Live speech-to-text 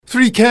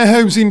3 care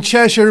homes in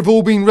Cheshire have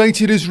all been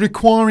rated as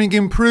requiring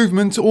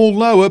improvement or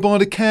lower by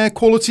the Care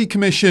Quality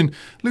Commission.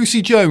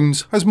 Lucy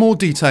Jones has more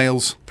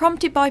details.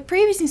 Prompted by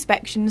previous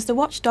inspections, the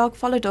watchdog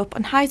followed up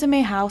on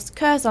Haslemere House,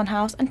 Curzon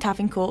House and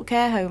Tavern Court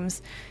care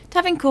homes.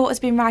 Tavern Court has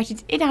been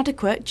rated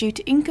inadequate due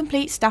to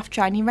incomplete staff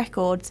training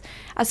records,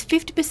 as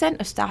 50%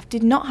 of staff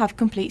did not have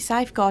complete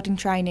safeguarding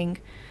training.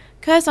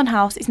 Curzon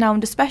House is now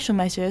under special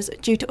measures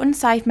due to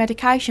unsafe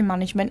medication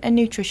management and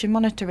nutrition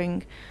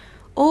monitoring.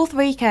 All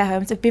 3 care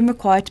homes have been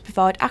required to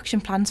provide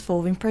action plans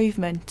for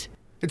improvement.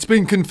 It's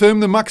been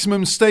confirmed the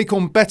maximum stake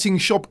on betting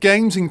shop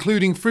games,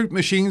 including fruit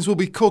machines, will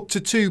be cut to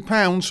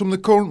 £2 from the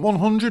current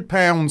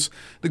 £100.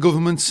 The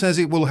government says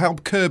it will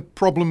help curb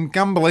problem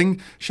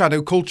gambling.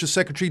 Shadow Culture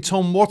Secretary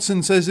Tom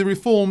Watson says the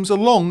reforms are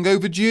long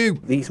overdue.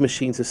 These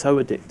machines are so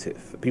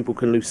addictive. People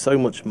can lose so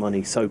much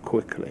money so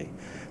quickly.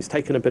 It's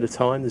taken a bit of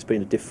time. There's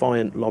been a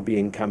defiant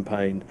lobbying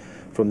campaign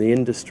from the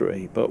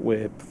industry, but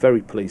we're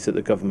very pleased that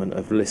the government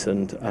have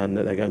listened and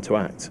that they're going to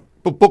act.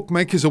 But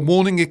bookmakers are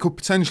warning it could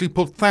potentially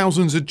put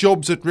thousands of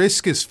jobs at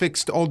risk, as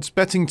fixed odds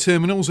betting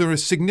terminals are a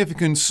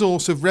significant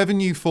source of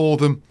revenue for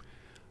them.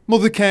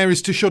 Mothercare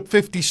is to shut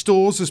 50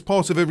 stores as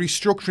part of a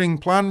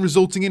restructuring plan,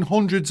 resulting in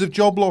hundreds of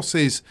job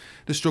losses.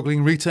 The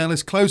struggling retailer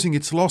is closing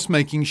its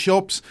loss-making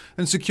shops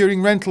and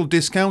securing rental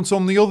discounts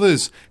on the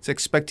others. It's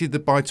expected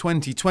that by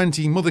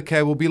 2020,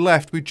 Mothercare will be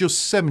left with just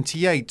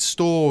 78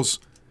 stores.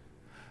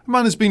 A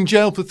man has been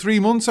jailed for 3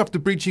 months after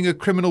breaching a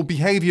criminal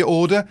behaviour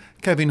order.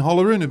 Kevin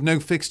Holleran, of no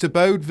fixed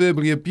abode,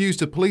 verbally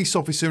abused a police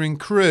officer in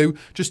Crewe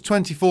just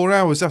 24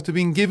 hours after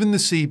being given the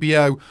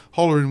CBO.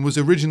 Holleran was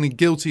originally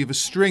guilty of a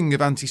string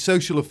of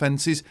antisocial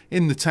offences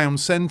in the town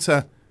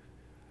centre.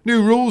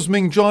 New rules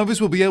mean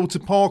drivers will be able to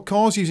park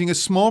cars using a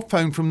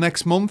smartphone from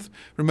next month.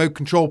 Remote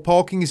control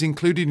parking is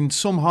included in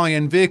some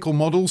high-end vehicle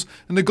models,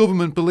 and the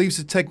government believes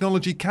the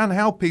technology can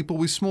help people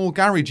with small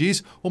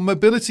garages or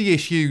mobility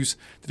issues.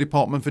 The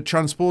Department for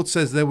Transport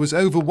says there was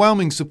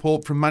overwhelming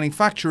support from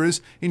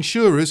manufacturers,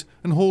 insurers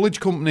and haulage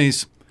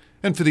companies.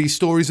 And for these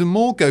stories and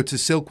more, go to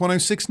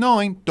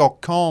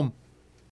silk1069.com.